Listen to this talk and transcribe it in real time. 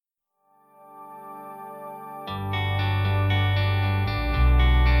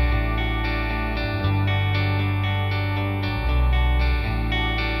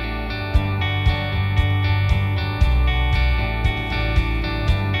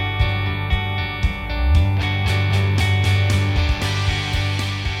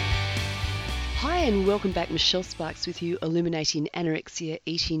welcome back. Michelle Sparks with you, illuminating anorexia,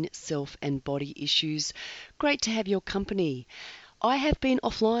 eating, self and body issues. Great to have your company. I have been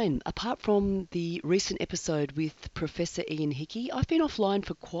offline, apart from the recent episode with Professor Ian Hickey. I've been offline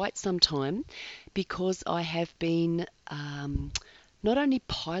for quite some time because I have been not only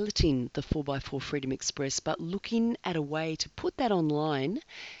piloting the 4x4 Freedom Express, but looking at a way to put that online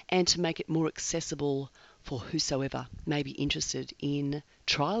and to make it more accessible for whosoever may be interested in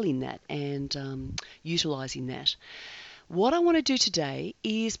trialing that and utilising that. What I want to do today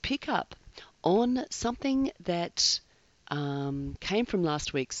is pick up on something that came from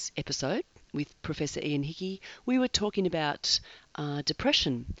last week's episode with Professor Ian Hickey. We were talking about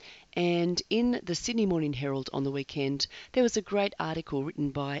depression, and in the Sydney Morning Herald on the weekend there was a great article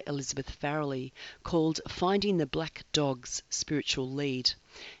written by Elizabeth Farrelly called Finding the Black Dog's Spiritual Lead,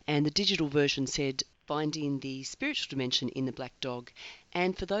 and the digital version said Finding the Spiritual Dimension in the Black Dog.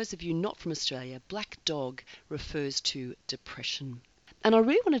 And for those of you not from Australia, black dog refers to depression. And I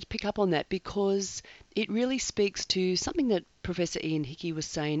really wanted to pick up on that because it really speaks to something that Professor Ian Hickey was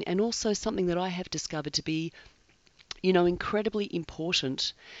saying, and also something that I have discovered to be, incredibly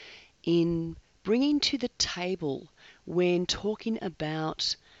important in bringing to the table when talking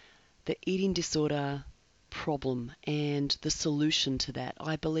about the eating disorder problem and the solution to that.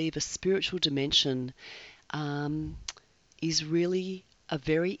 I believe a spiritual dimension is really a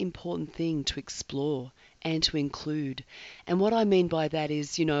very important thing to explore and to include. And what I mean by that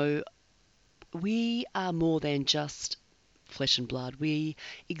is, we are more than just flesh and blood. We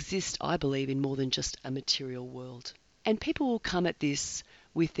exist, I believe, in more than just a material world. And people will come at this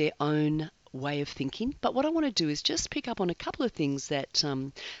with their own way of thinking. But what I want to do is just pick up on a couple of things that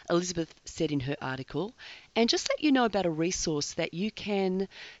Elizabeth said in her article, and just let you know about a resource that you can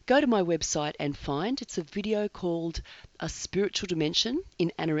go to my website and find. It's a video called A Spiritual Dimension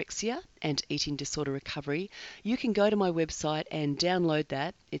in Anorexia and Eating Disorder Recovery. You can go to my website and download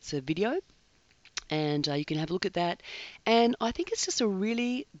that. It's a video, and you can have a look at that. And I think it's just a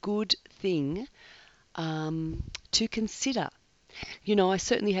really good thing to consider. I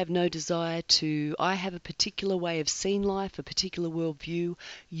certainly have no desire I have a particular way of seeing life, a particular worldview.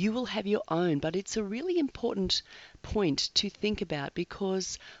 You will have your own, but it's a really important point to think about,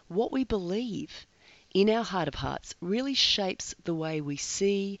 because what we believe in our heart of hearts really shapes the way we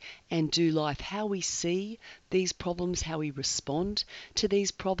see and do life, how we see these problems, how we respond to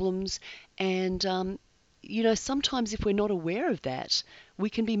these problems. And, sometimes if we're not aware of that, we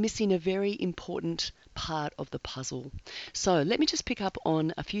can be missing a very important part of the puzzle. So let me just pick up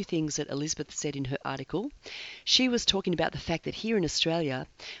on a few things that Elizabeth said in her article. She was talking about the fact that here in Australia,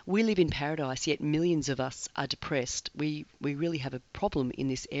 we live in paradise, yet millions of us are depressed. We really have a problem in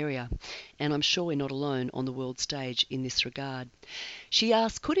this area, and I'm sure we're not alone on the world stage in this regard. She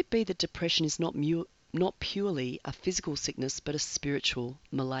asked, could it be that depression is not purely a physical sickness, but a spiritual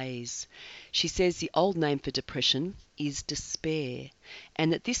malaise? She says the old name for depression is despair,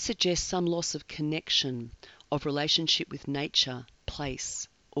 and that this suggests some loss of connection, of relationship with nature, place,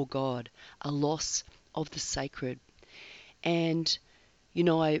 or God, a loss of the sacred. And,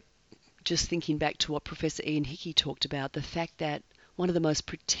 I just thinking back to what Professor Ian Hickey talked about, the fact that one of the most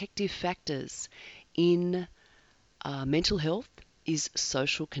protective factors in mental health is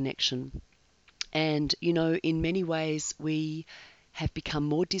social connection. And, in many ways, we have become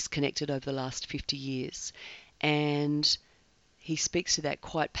more disconnected over the last 50 years. And he speaks to that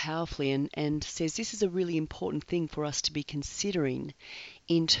quite powerfully and says this is a really important thing for us to be considering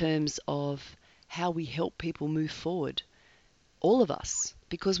in terms of how we help people move forward. All of us,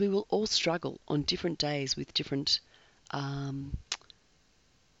 because we will all struggle on different days with different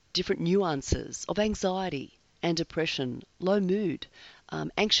nuances of anxiety and depression, low mood,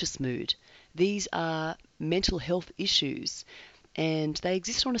 anxious mood. These are mental health issues, and they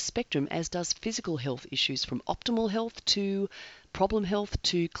exist on a spectrum, as does physical health issues, from optimal health to problem health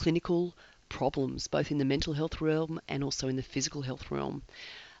to clinical problems, both in the mental health realm and also in the physical health realm.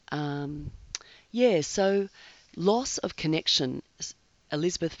 So loss of connection,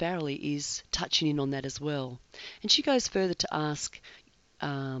 Elizabeth Farrelly is touching in on that as well. And she goes further to ask,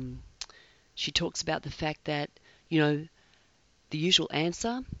 she talks about the fact that, the usual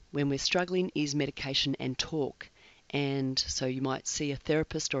answer when we're struggling is medication and talk. And so you might see a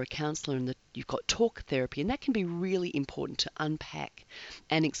therapist or a counsellor, and you've got talk therapy, and that can be really important to unpack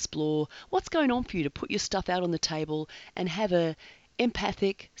and explore what's going on for you, to put your stuff out on the table and have a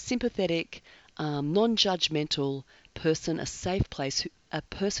empathic, sympathetic, non-judgmental person, a safe place, a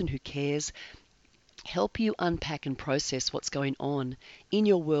person who cares, help you unpack and process what's going on in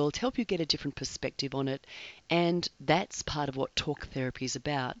your world, help you get a different perspective on it. And that's part of what talk therapy is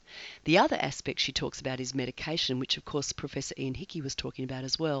about. The other aspect she talks about is medication, which of course Professor Ian Hickey was talking about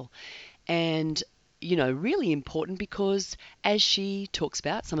as well. And really important because as she talks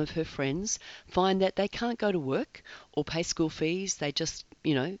about, some of her friends find that they can't go to work or pay school fees. They just,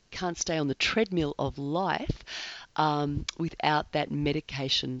 can't stay on the treadmill of life without that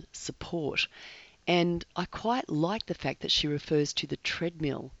medication support. And I quite like the fact that she refers to the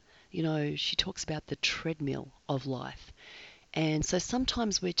treadmill. She talks about the treadmill of life. And so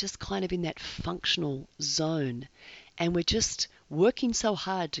sometimes we're just kind of in that functional zone and we're just working so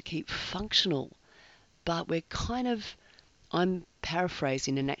hard to keep functional, but we're kind of, I'm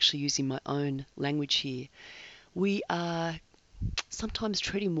paraphrasing and actually using my own language here. We are sometimes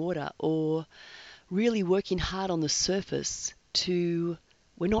treading water or really working hard on the surface to,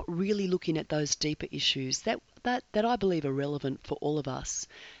 we're not really looking at those deeper issues that I believe are relevant for all of us.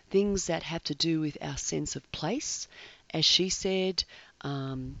 Things that have to do with our sense of place, as she said,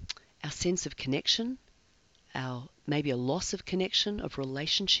 our sense of connection, our maybe a loss of connection, of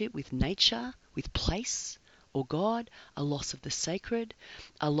relationship with nature, with place or God, a loss of the sacred,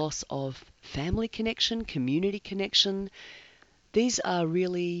 a loss of family connection, community connection. These are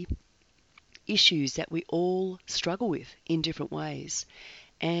really issues that we all struggle with in different ways.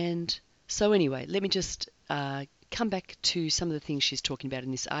 And so anyway, let me just come back to some of the things she's talking about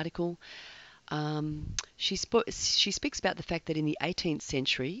in this article. She speaks about the fact that in the 18th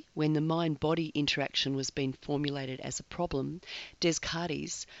century, when the mind-body interaction was being formulated as a problem,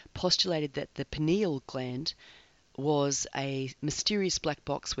 Descartes postulated that the pineal gland was a mysterious black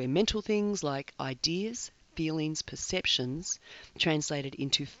box where mental things like ideas, feelings, perceptions translated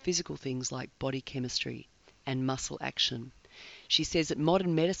into physical things like body chemistry and muscle action. She says that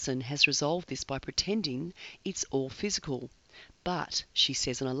modern medicine has resolved this by pretending it's all physical. But, she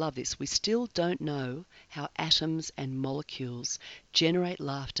says, and I love this, we still don't know how atoms and molecules generate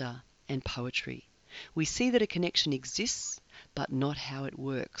laughter and poetry. We see that a connection exists, but not how it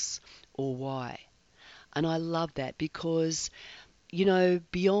works or why. And I love that because,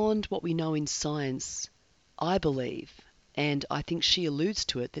 beyond what we know in science, I believe, and I think she alludes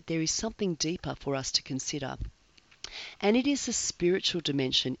to it, that there is something deeper for us to consider. And it is the spiritual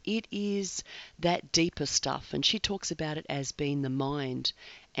dimension. It is that deeper stuff. And she talks about it as being the mind.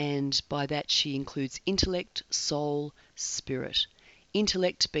 And by that she includes intellect, soul, spirit.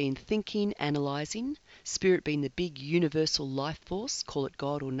 Intellect being thinking, analysing. Spirit being the big universal life force, call it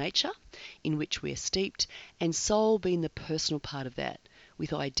God or nature, in which we're steeped. And soul being the personal part of that,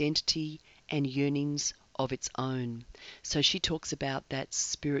 with identity and yearnings of its own. So she talks about that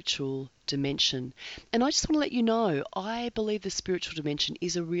spiritual dimension. And I just want to let you know, I believe the spiritual dimension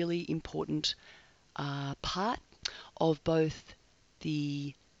is a really important part of both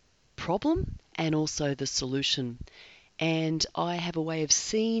the problem and also the solution. And I have a way of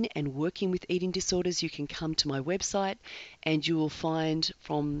seeing and working with eating disorders. You can come to my website and you will find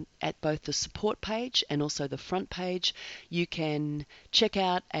at both the support page and also the front page, you can check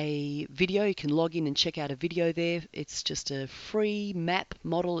out a video. You can log in and check out a video there. It's just a free map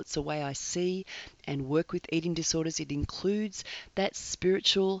model. It's a way I see and work with eating disorders. It includes that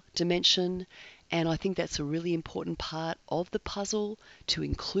spiritual dimension. And I think that's a really important part of the puzzle to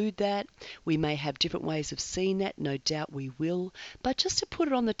include that. We may have different ways of seeing that, no doubt we will, but just to put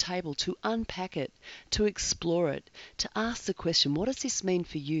it on the table, to unpack it, to explore it, to ask the question, what does this mean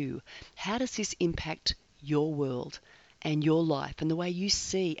for you? How does this impact your world and your life and the way you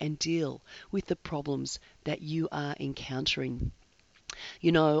see and deal with the problems that you are encountering?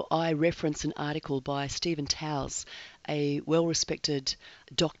 I reference an article by Stephen Towles, a well-respected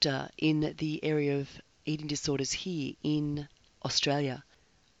doctor in the area of eating disorders here in Australia.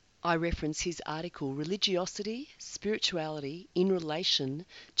 I reference his article, Religiosity, Spirituality in Relation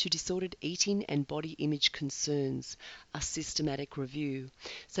to Disordered Eating and Body Image Concerns, a Systematic Review.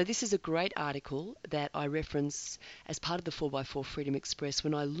 So this is a great article that I reference as part of the 4x4 Freedom Express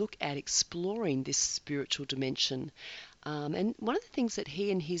when I look at exploring this spiritual dimension. And one of the things that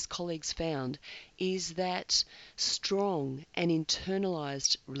he and his colleagues found is that strong and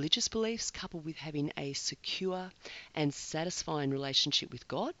internalized religious beliefs, coupled with having a secure and satisfying relationship with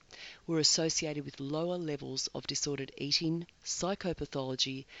God, were associated with lower levels of disordered eating,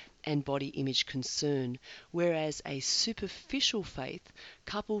 psychopathology, and body image concern, whereas a superficial faith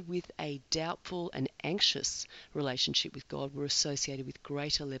coupled with a doubtful and anxious relationship with God were associated with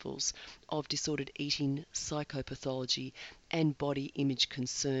greater levels of disordered eating, psychopathology, and body image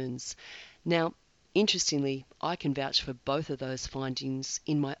concerns. Now, interestingly, I can vouch for both of those findings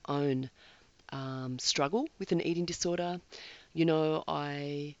in my own struggle with an eating disorder.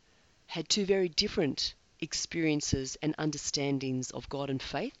 I had two very different experiences and understandings of God and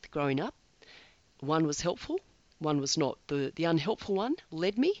faith growing up. One was helpful, one was not. The unhelpful one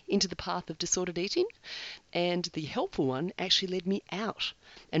led me into the path of disordered eating, and the helpful one actually led me out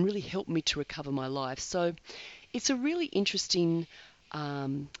and really helped me to recover my life. So it's a really interesting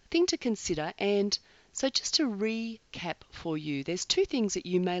thing to consider. And so just to recap for you, there's two things that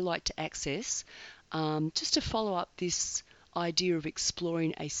you may like to access just to follow up this idea of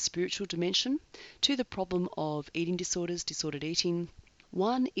exploring a spiritual dimension to the problem of eating disorders, disordered eating.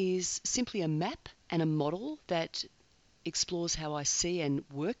 One is simply a map and a model that explores how I see and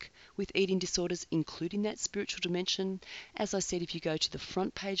work with eating disorders, including that spiritual dimension. As I said, if you go to the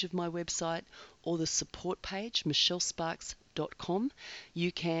front page of my website or the support page, michellesparks.com,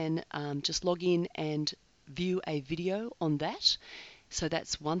 you can just log in and view a video on that. So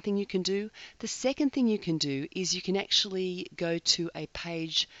that's one thing you can do. The second thing you can do is you can actually go to a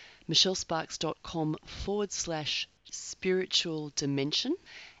page, michellesparks.com/spiritual dimension,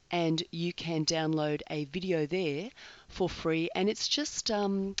 and you can download a video there for free. And it's just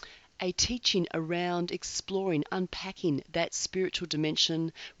a teaching around exploring, unpacking that spiritual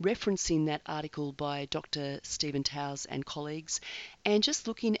dimension, referencing that article by Dr. Stephen Towers and colleagues, and just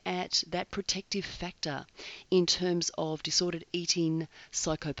looking at that protective factor in terms of disordered eating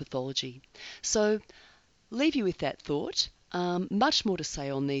psychopathology. So leave you with that thought. Much more to say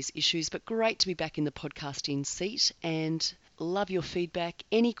on these issues, but great to be back in the podcasting seat, and love your feedback.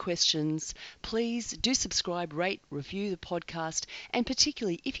 Any questions, please do subscribe, rate, review the podcast, and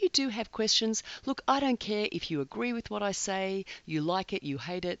particularly if you do have questions, look, I don't care if you agree with what I say, you like it, you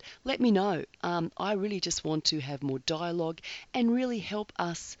hate it, let me know. I really just want to have more dialogue and really help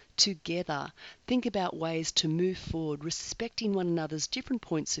us together think about ways to move forward, respecting one another's different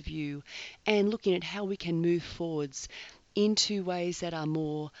points of view and looking at how we can move forwards into ways that are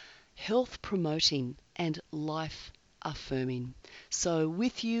more health promoting and life affirming. So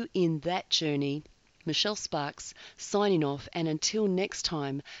with you in that journey, Michelle Sparks signing off, and until next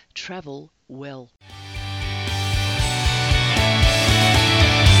time, travel well.